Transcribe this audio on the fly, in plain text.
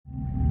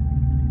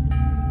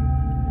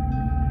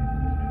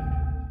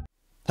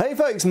Hey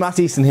folks, Matt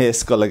Easton here,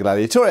 Scholar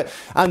Gladiatorial,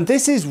 and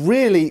this is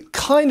really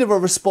kind of a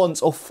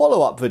response or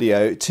follow-up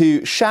video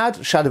to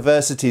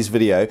Shadiversity's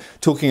video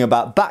talking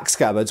about back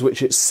scabbards,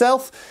 which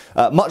itself,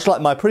 much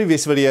like my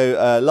previous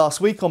video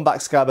last week on back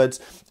scabbards,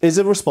 is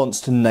a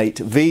response to Nate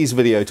V's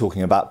video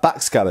talking about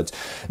back scabbards.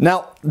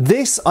 Now,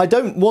 this, I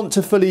don't want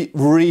to fully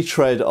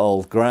retread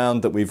old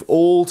ground, that we've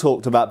all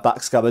talked about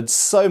back scabbards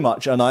so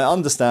much, and I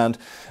understand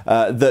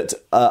that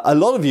a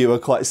lot of you are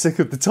quite sick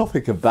of the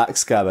topic of back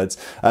scabbards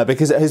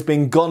because it has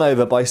been gone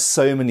over by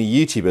so many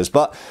YouTubers.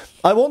 But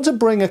I want to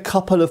bring a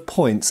couple of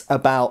points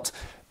about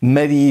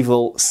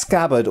medieval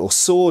scabbard or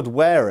sword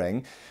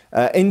wearing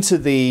into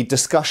the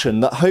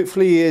discussion that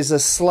hopefully is a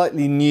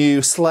slightly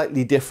new,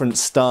 slightly different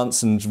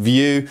stance and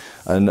view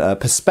and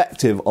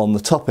perspective on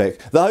the topic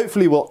that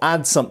hopefully will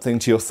add something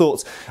to your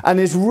thoughts and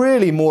is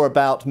really more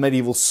about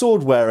medieval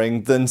sword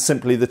wearing than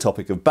simply the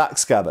topic of back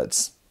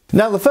scabbards.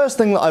 Now, the first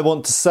thing that I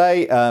want to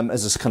say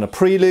as a kind of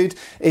prelude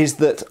is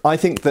that I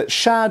think that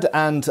Shad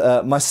and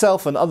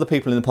myself and other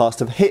people in the past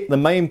have hit the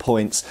main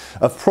points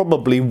of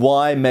probably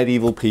why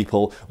medieval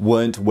people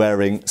weren't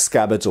wearing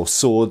scabbards or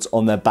swords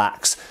on their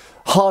backs.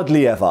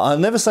 Hardly ever. I'll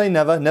never say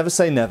never, never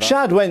say never.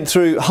 Shad went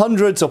through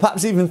hundreds or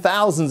perhaps even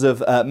thousands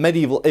of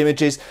medieval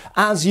images.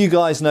 As you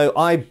guys know,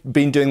 I've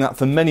been doing that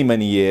for many,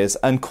 many years,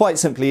 and quite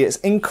simply it's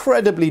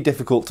incredibly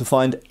difficult to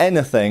find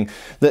anything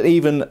that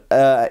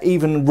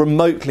even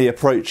remotely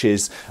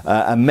approaches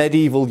a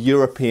medieval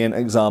European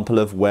example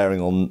of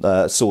wearing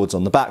on swords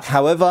on the back.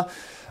 However,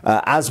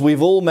 as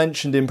we've all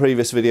mentioned in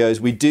previous videos,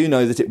 we do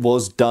know that it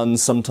was done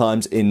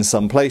sometimes in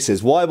some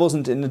places. Why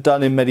wasn't it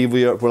done in medieval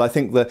Europe? Well, I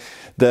think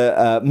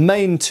the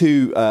main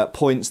two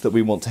points that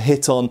we want to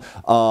hit on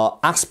are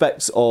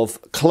aspects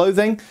of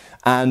clothing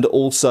and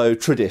also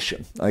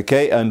tradition,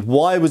 okay? And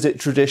why was it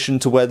tradition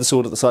to wear the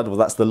sword at the side? Well,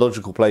 that's the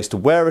logical place to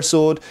wear a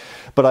sword.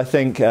 But I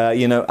think,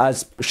 you know,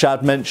 as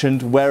Shad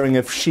mentioned, wearing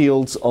of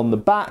shields on the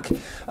back,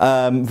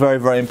 very,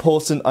 very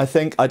important, I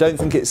think. I don't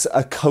think it's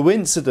a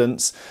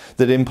coincidence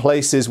that in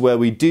places where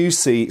we do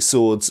see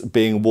swords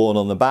being worn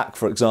on the back,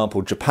 for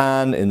example,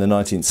 Japan in the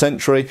 19th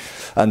century,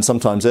 and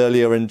sometimes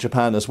earlier in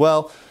Japan as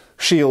well,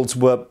 shields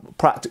were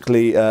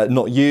practically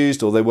not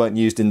used, or they weren't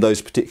used in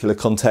those particular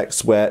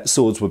contexts where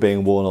swords were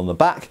being worn on the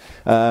back.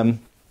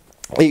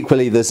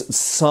 Equally, there's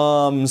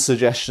some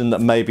suggestion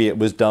that maybe it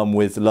was done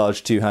with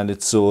large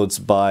two-handed swords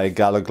by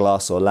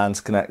Galaglas or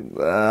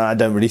Landsknecht. I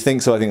don't really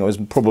think so. I think it was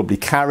probably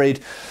carried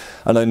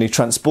and only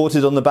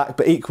transported on the back,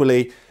 but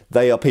equally,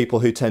 they are people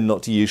who tend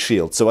not to use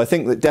shields. So I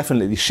think that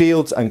definitely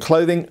shields and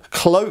clothing,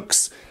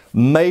 cloaks,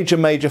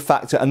 major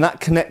factor, and that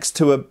connects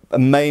to a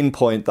main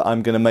point that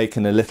I'm going to make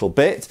in a little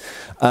bit,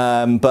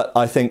 but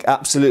I think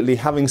absolutely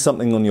having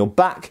something on your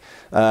back,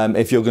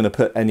 if you're going to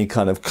put any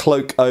kind of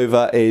cloak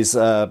over, is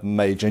a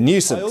major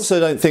nuisance. I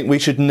also don't think we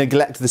should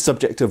neglect the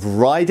subject of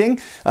riding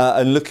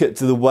and look at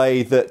the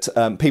way that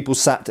people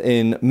sat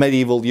in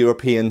medieval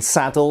European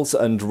saddles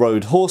and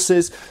rode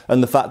horses,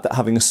 and the fact that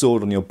having a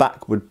sword on your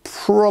back would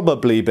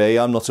probably be,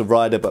 I'm not a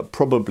rider, but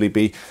probably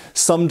be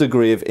some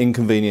degree of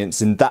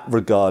inconvenience in that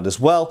regard as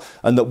well,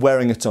 and that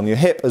wearing it on your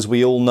hip, as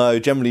we all know,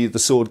 generally the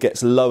sword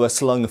gets lower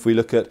slung. If we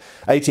look at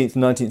 18th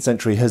and 19th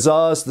century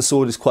hussars, the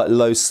sword is quite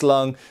low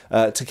slung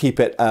to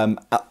keep it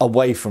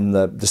away from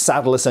the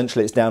saddle.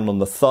 Essentially, it's down on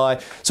the thigh.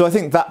 So I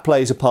think that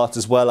plays a part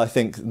as well. I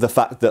think the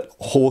fact that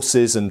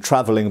horses and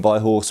travelling by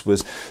horse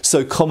was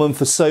so common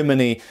for so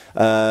many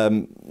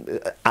parts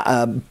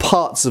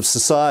of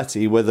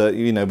society, whether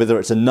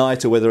it's a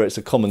knight or whether it's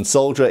a common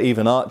soldier,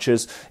 even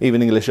archers,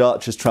 even English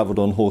archers travelled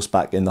on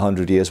horseback in the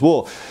 100 Years'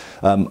 War.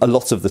 A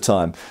lot of the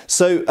time.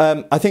 So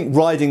I think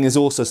riding is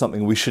also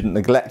something we shouldn't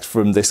neglect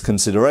from this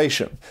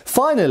consideration.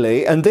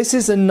 Finally, and this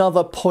is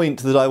another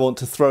point that I want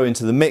to throw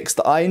into the mix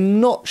that I'm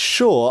not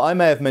sure, I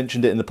may have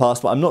mentioned it in the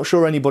past, but I'm not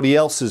sure anybody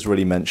else has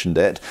really mentioned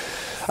it.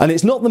 And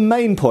it's not the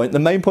main point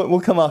will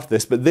come after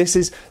this, but this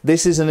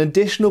is an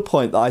additional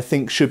point that I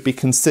think should be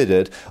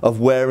considered of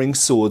wearing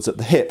swords at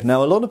the hip.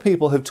 Now, a lot of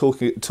people have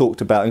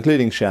talked about,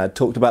 including Shad,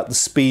 talked about the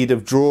speed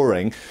of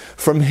drawing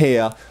from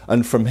here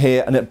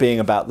and it being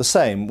about the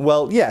same. Well,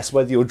 yes,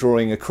 whether you're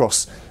drawing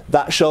across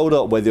that shoulder,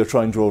 or whether you're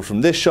trying to draw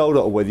from this shoulder,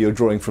 or whether you're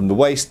drawing from the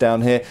waist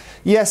down here,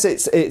 yes,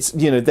 it's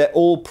you know, they're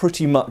all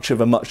pretty much of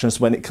a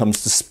muchness when it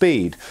comes to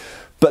speed.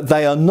 But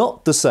they are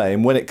not the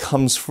same when it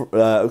comes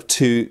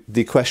to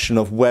the question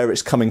of where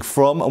it's coming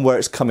from and where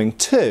it's coming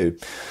to.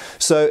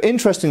 So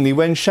interestingly,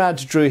 when Shad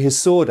drew his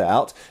sword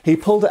out, he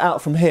pulled it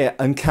out from here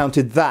and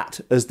counted that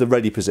as the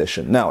ready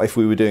position. Now, if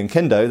we were doing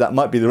kendo, that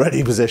might be the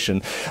ready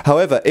position.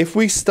 However, if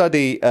we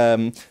study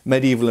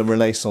medieval and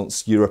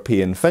Renaissance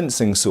European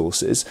fencing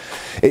sources,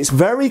 it's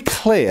very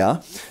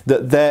clear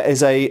that there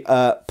is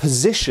a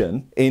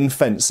position in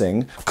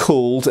fencing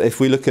called, if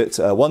we look at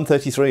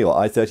 133 or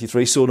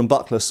I-33 sword and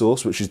buckler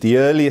source, which is the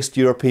earliest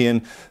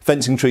European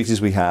fencing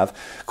treatise we have,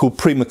 called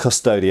Prima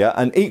Custodia.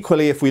 And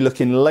equally, if we look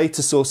in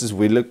later sources,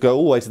 we go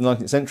all the way to the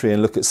 19th century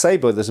and look at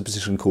sabre, there's a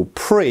position called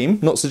Prime,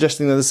 not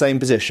suggesting they're the same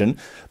position,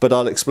 but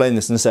I'll explain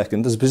this in a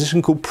second. There's a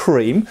position called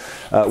Prime,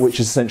 which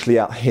is essentially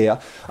out here.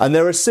 And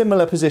there are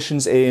similar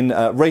positions in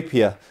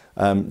rapier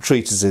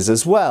treatises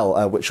as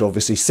well, which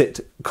obviously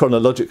sit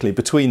chronologically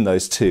between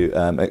those two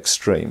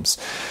extremes,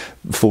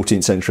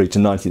 14th century to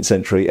 19th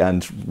century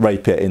and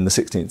rapier in the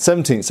 16th,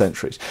 17th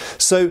centuries.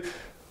 So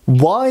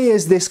why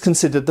is this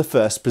considered the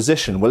first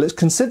position? Well, it's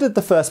considered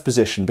the first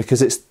position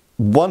because it's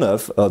one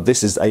of,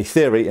 this is a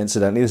theory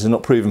incidentally, this is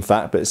not proven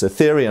fact, but it's a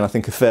theory and I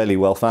think a fairly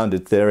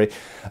well-founded theory.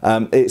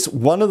 It's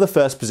one of the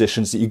first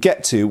positions that you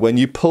get to when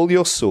you pull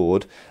your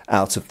sword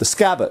out of the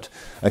scabbard.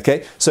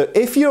 Okay, so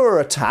if you're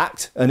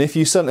attacked, and if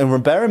you suddenly,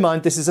 and bear in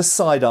mind this is a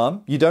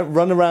sidearm, you don't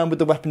run around with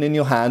the weapon in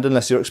your hand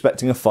unless you're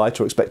expecting a fight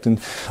or expecting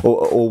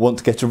or want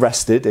to get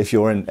arrested if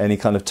you're in any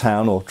kind of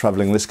town or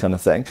travelling, this kind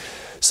of thing.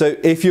 So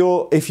if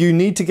you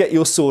need to get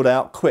your sword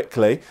out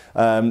quickly,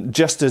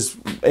 just as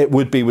it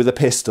would be with a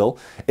pistol,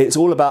 it's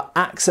all about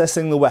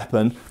accessing the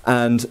weapon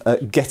and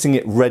getting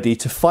it ready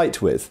to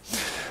fight with.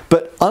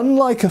 But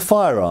unlike a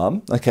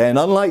firearm, okay, and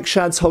unlike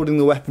Shad's holding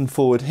the weapon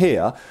forward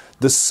here,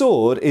 the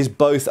sword is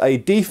both a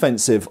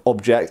defensive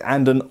object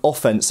and an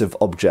offensive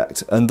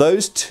object. And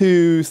those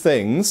two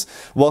things,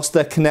 whilst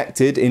they're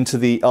connected into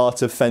the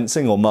art of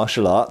fencing or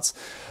martial arts,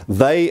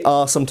 they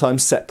are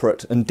sometimes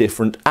separate and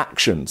different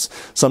actions.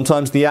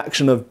 Sometimes the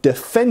action of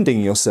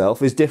defending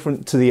yourself is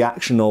different to the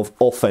action of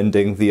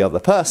offending the other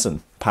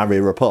person.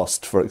 Parry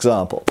riposte, for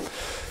example.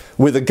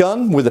 With a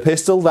gun, with a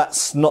pistol,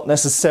 that's not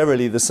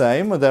necessarily the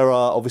same. There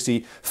are obviously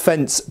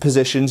fence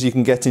positions you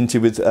can get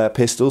into with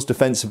pistols,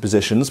 defensive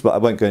positions, but I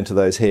won't go into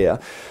those here.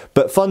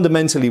 But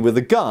fundamentally with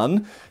a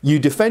gun, you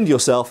defend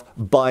yourself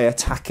by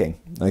attacking,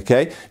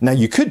 okay? Now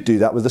you could do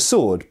that with a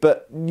sword,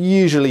 but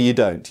usually you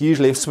don't.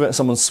 Usually if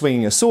someone's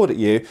swinging a sword at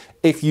you,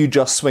 if you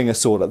just swing a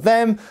sword at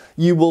them,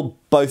 you will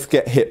both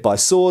get hit by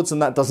swords,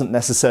 and that doesn't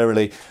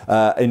necessarily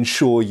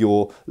ensure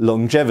your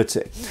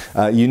longevity.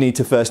 You need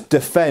to first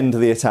defend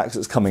the attacks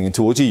that's coming in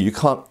towards you. You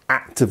can't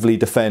actively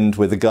defend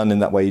with a gun in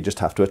that way, you just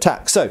have to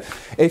attack. So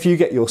if you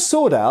get your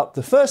sword out,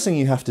 the first thing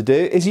you have to do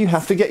is you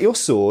have to get your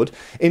sword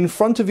in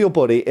front of your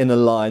body in a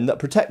line that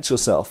protects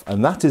yourself.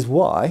 And that is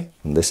why,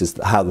 and this is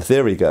how the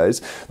theory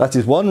goes, that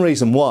is one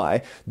reason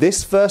why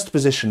this first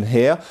position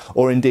here,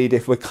 or indeed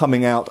if we're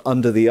coming out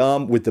under the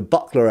arm with the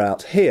buckler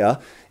out here,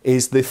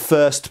 is the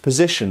first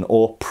position,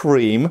 or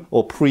prime,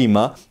 or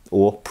prima,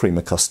 or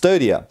prima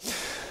custodia.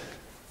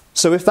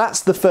 So if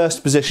that's the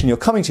first position you're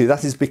coming to,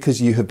 that is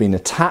because you have been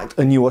attacked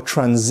and you are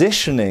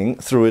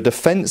transitioning through a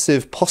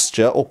defensive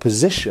posture or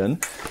position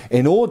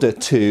in order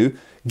to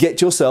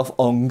get yourself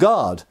on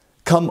guard.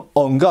 Come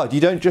on guard.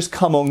 You don't just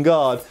come on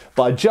guard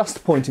by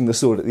just pointing the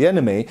sword at the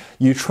enemy.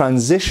 You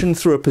transition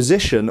through a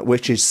position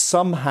which is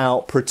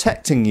somehow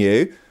protecting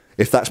you.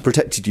 If that's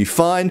protected you,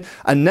 fine.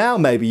 And now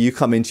maybe you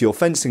come into your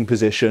fencing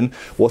position,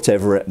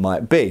 whatever it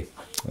might be.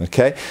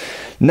 Okay.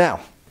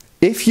 Now,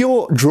 if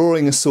you're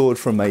drawing a sword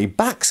from a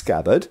back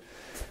scabbard,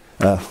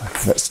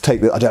 let's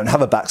take I don't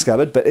have a back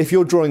scabbard, but if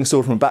you're drawing a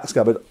sword from a back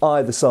scabbard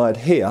either side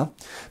here,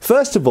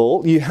 first of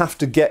all, you have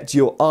to get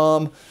your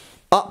arm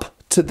up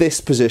to this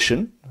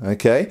position,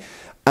 okay?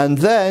 And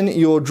then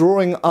you're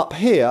drawing up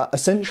here,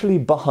 essentially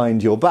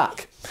behind your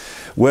back.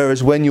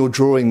 Whereas when you're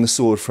drawing the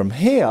sword from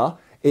here,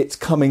 it's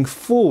coming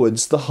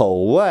forwards the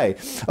whole way.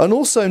 And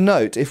also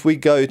note, if we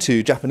go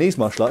to Japanese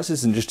martial arts, this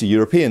isn't just a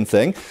European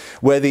thing,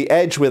 where the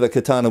edge with a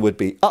katana would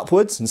be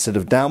upwards instead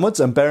of downwards,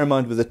 and bear in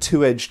mind with a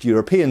two-edged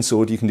European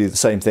sword you can do the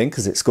same thing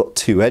because it's got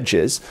two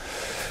edges.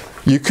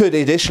 You could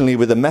additionally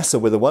with a mesa,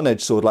 with a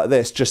one-edged sword like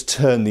this, just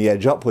turn the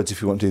edge upwards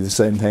if you want to do the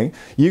same thing.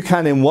 You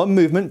can in one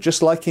movement,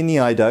 just like in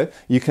Iaido,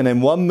 you can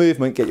in one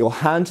movement get your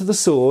hand to the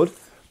sword,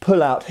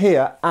 pull out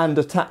here and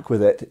attack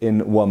with it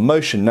in one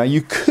motion. Now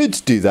you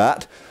could do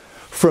that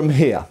from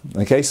here,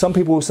 okay? Some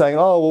people are saying,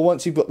 oh, well,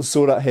 once you've got the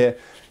sword out here,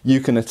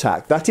 you can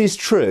attack. That is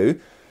true.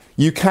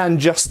 You can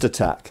just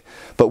attack.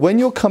 But when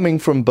you're coming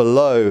from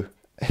below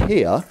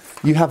here,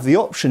 you have the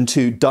option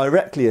to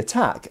directly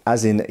attack,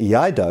 as in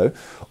Iaido,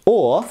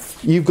 or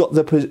you've got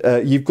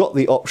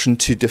the option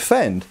to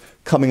defend,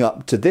 coming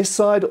up to this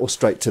side or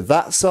straight to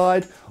that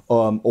side,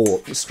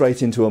 or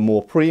straight into a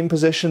more prime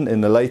position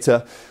in the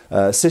later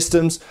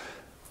systems.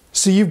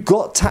 So you've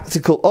got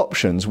tactical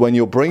options when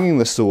you're bringing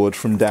the sword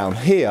from down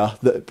here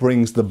that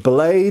brings the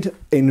blade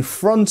in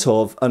front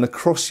of and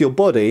across your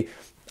body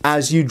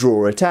as you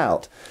draw it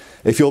out.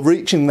 If you're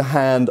reaching the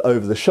hand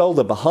over the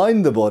shoulder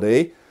behind the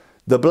body,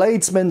 the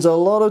blade spends a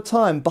lot of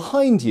time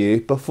behind you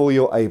before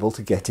you're able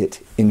to get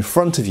it in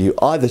front of you,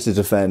 either to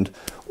defend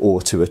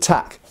or to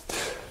attack.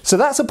 So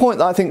that's a point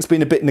that I think has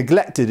been a bit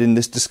neglected in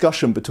this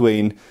discussion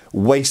between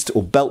waist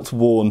or belt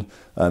worn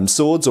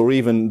swords, or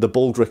even the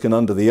baldric and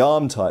under the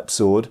arm type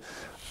sword,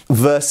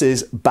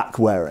 versus back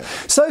wearing.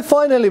 So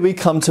finally we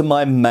come to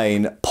my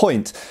main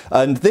point,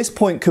 and this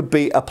point could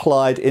be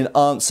applied in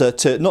answer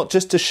to not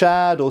just to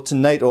Shad or to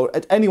Nate or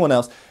anyone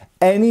else,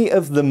 any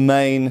of the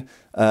main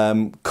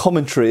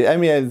commentary,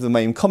 any of the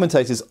main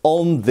commentators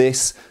on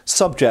this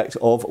subject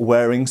of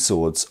wearing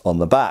swords on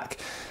the back.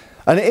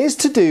 And it is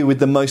to do with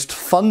the most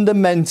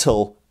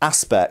fundamental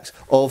aspect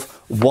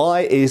of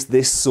why is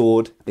this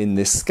sword in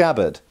this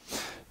scabbard.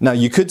 Now,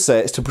 you could say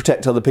it's to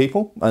protect other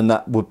people, and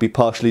that would be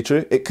partially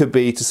true. It could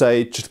be to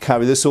say just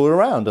carry the sword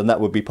around, and that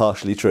would be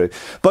partially true.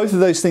 Both of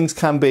those things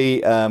can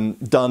be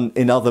done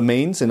in other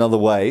means, in other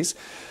ways.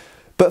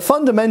 But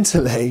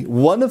fundamentally,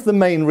 one of the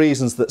main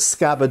reasons that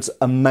scabbards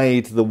are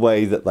made the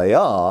way that they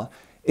are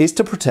is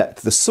to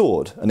protect the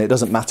sword. And it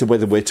doesn't matter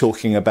whether we're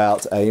talking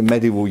about a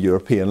medieval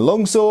European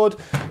longsword,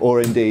 or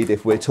indeed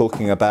if we're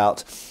talking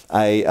about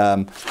a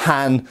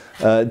Han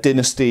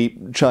dynasty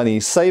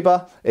Chinese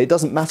saber. It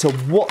doesn't matter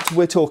what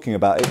we're talking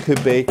about. It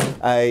could be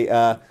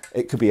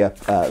a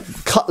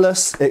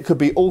cutlass. It could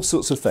be all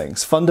sorts of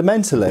things.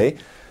 Fundamentally,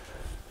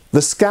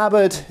 the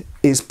scabbard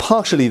is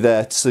partially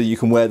there so you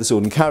can wear the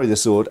sword and carry the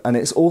sword, and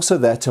it's also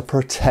there to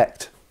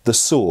protect the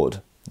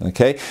sword.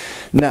 Okay,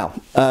 now,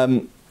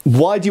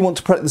 why do you want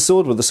to protect the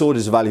sword? Well, the sword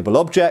is a valuable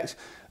object.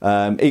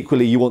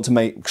 Equally, you want to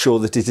make sure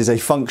that it is a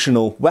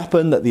functional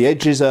weapon, that the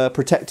edges are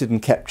protected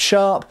and kept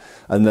sharp,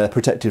 and they're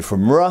protected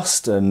from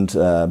rust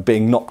and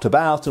being knocked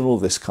about and all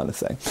this kind of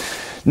thing.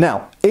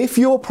 Now, if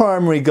your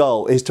primary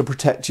goal is to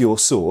protect your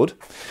sword,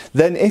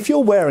 then if you're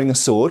wearing a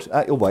sword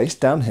at your waist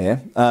down here,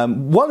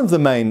 one of the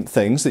main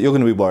things that you're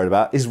going to be worried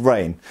about is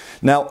rain.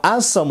 Now,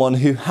 as someone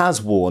who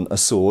has worn a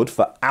sword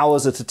for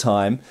hours at a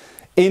time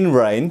in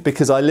rain,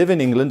 because I live in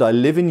England, I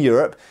live in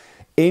Europe,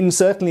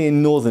 certainly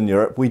in Northern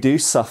Europe, we do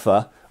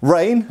suffer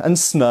rain and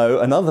snow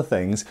and other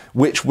things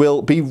which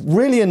will be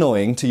really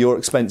annoying to your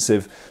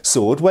expensive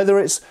sword, whether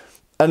it's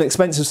an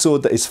expensive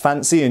sword that is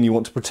fancy and you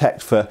want to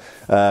protect for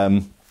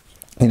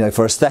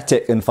for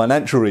aesthetic and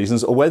financial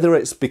reasons, or whether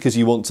it's because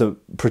you want to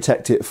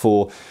protect it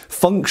for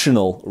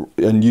functional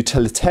and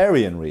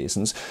utilitarian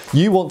reasons.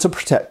 You want to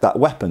protect that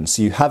weapon,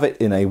 so you have it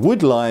in a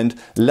wood-lined,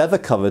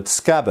 leather-covered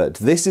scabbard.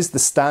 This is the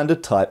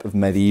standard type of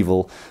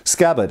medieval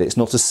scabbard. It's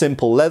not a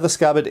simple leather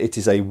scabbard, it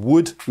is a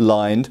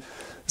wood-lined.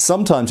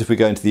 Sometimes if we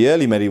go into the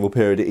early medieval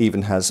period, it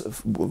even has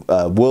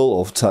wool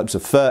or types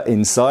of fur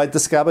inside the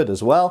scabbard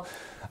as well.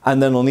 And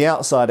then on the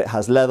outside it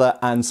has leather,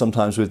 and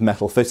sometimes with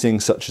metal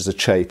fittings such as a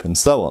chape and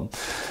so on.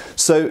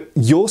 So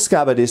your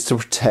scabbard is to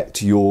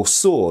protect your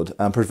sword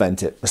and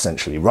prevent it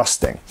essentially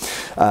rusting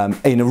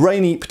in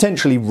a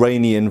potentially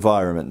rainy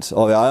environment.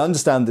 I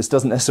understand this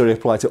doesn't necessarily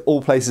apply to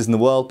all places in the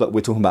world, but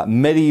we're talking about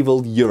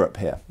medieval Europe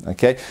here.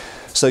 Okay,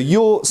 so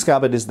your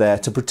scabbard is there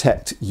to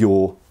protect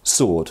your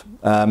sword.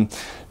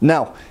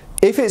 Now,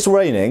 if it's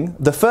raining,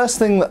 the first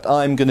thing that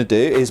I'm going to do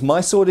is,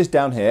 my sword is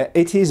down here.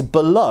 It is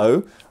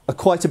below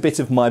quite a bit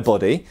of my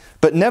body,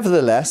 but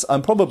nevertheless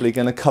I'm probably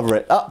going to cover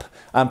it up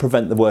and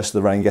prevent the worst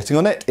of the rain getting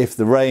on it. If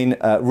the rain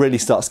really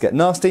starts to get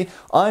nasty,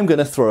 I'm going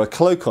to throw a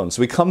cloak on. So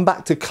we come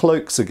back to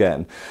cloaks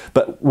again,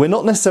 but we're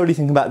not necessarily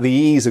thinking about the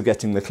ease of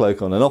getting the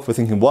cloak on and off. We're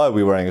thinking, why are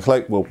we wearing a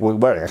cloak? Well, we're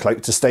wearing a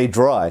cloak to stay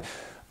dry.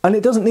 And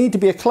it doesn't need to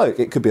be a cloak.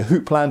 It could be a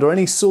hoopland or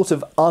any sort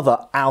of other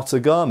outer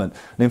garment.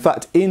 And in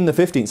fact, in the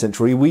 15th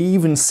century, we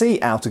even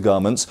see outer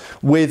garments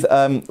with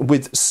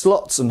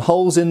slots and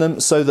holes in them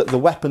so that the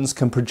weapons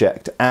can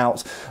project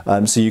out,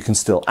 so you can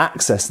still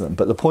access them.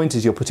 But the point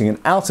is, you're putting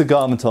an outer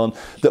garment on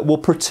that will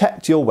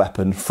protect your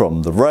weapon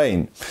from the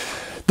rain.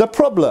 The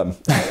problem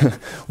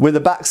with a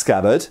back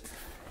scabbard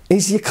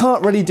is you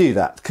can't really do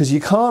that, because you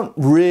can't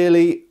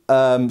really,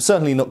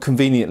 certainly not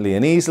conveniently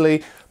and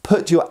easily,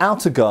 put your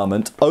outer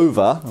garment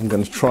over. I'm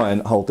going to try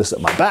and hold this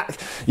at my back.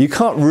 You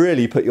can't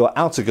really put your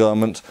outer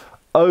garment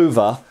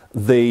over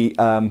the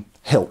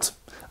hilt.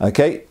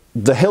 Okay,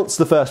 the hilt's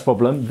the first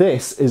problem.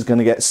 This is going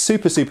to get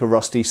super, super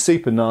rusty,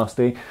 super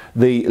nasty.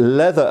 The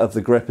leather of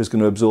the grip is going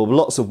to absorb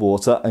lots of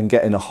water and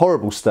get in a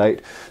horrible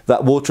state.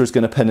 That water is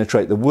going to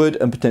penetrate the wood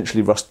and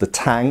potentially rust the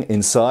tang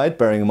inside.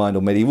 Bearing in mind,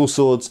 on medieval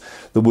swords,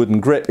 the wooden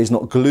grip is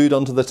not glued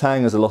onto the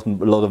tang as a lot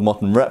of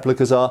modern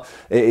replicas are.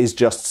 It is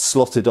just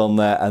slotted on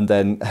there and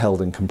then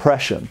held in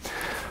compression.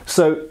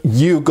 So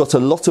you've got a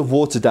lot of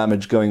water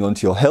damage going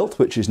onto your hilt,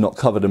 which is not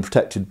covered and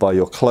protected by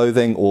your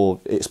clothing or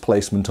its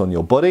placement on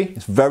your body.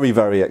 It's very,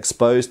 very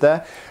exposed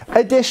there.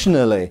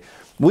 Additionally,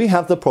 we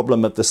have the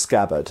problem of the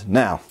scabbard.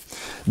 Now,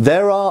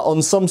 there are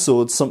on some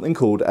swords something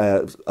called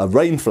a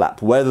rain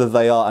flap. Whether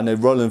they are, I know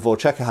Roland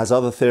Vorcheka has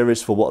other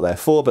theories for what they're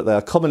for, but they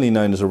are commonly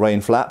known as a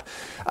rain flap,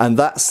 and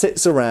that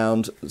sits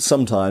around,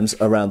 sometimes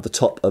around the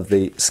top of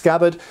the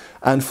scabbard,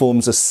 and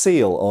forms a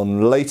seal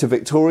on later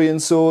Victorian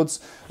swords.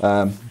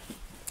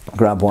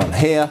 Grab one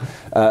here.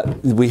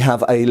 We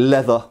have a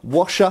leather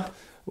washer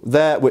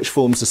there, which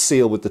forms a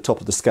seal with the top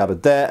of the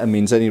scabbard there, and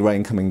means any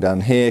rain coming down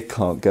here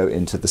can't go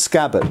into the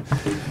scabbard.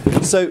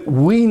 So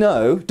we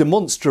know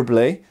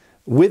demonstrably,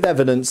 with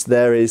evidence,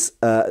 there is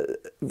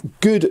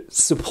good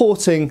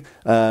supporting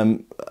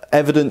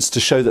evidence to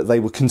show that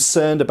they were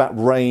concerned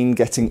about rain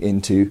getting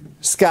into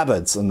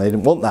scabbards, and they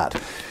didn't want that.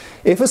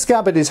 If a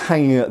scabbard is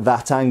hanging at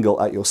that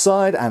angle at your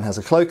side and has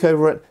a cloak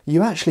over it,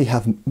 you actually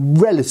have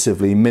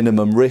relatively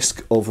minimum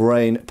risk of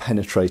rain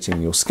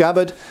penetrating your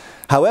scabbard.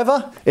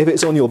 However, if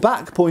it's on your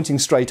back pointing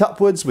straight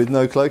upwards with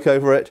no cloak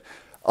over it,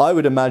 I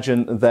would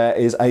imagine there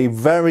is a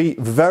very,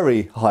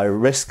 very high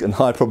risk and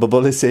high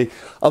probability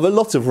of a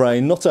lot of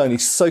rain not only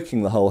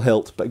soaking the whole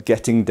hilt, but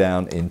getting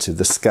down into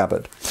the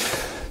scabbard.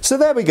 So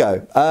there we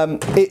go.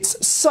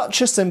 It's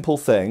such a simple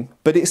thing,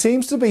 but it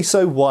seems to be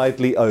so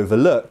widely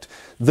overlooked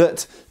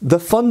that the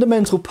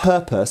fundamental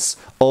purpose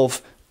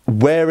of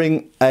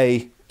wearing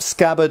a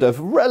scabbard of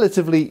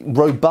relatively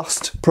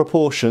robust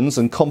proportions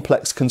and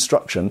complex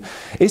construction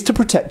is to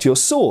protect your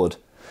sword.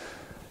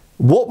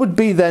 What would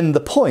be then the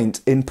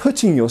point in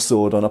putting your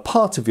sword on a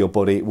part of your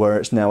body where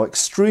it's now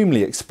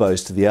extremely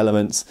exposed to the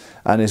elements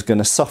and is going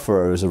to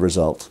suffer as a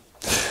result?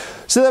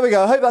 So there we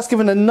go. I hope that's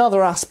given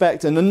another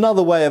aspect and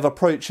another way of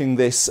approaching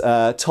this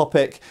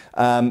topic,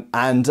 and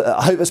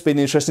I hope it's been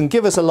interesting.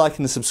 Give us a like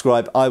and a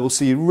subscribe. I will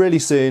see you really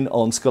soon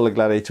on Scholar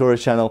Gladiator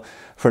channel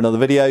for another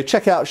video.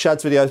 Check out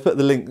Shad's video. I've put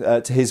the link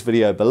to his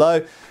video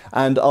below,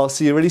 and I'll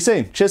see you really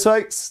soon. Cheers,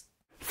 folks.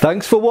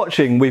 Thanks for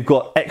watching. We've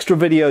got extra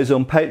videos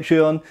on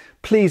Patreon.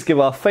 Please give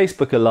our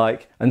Facebook a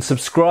like and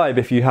subscribe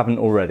if you haven't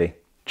already.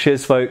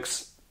 Cheers,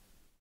 folks.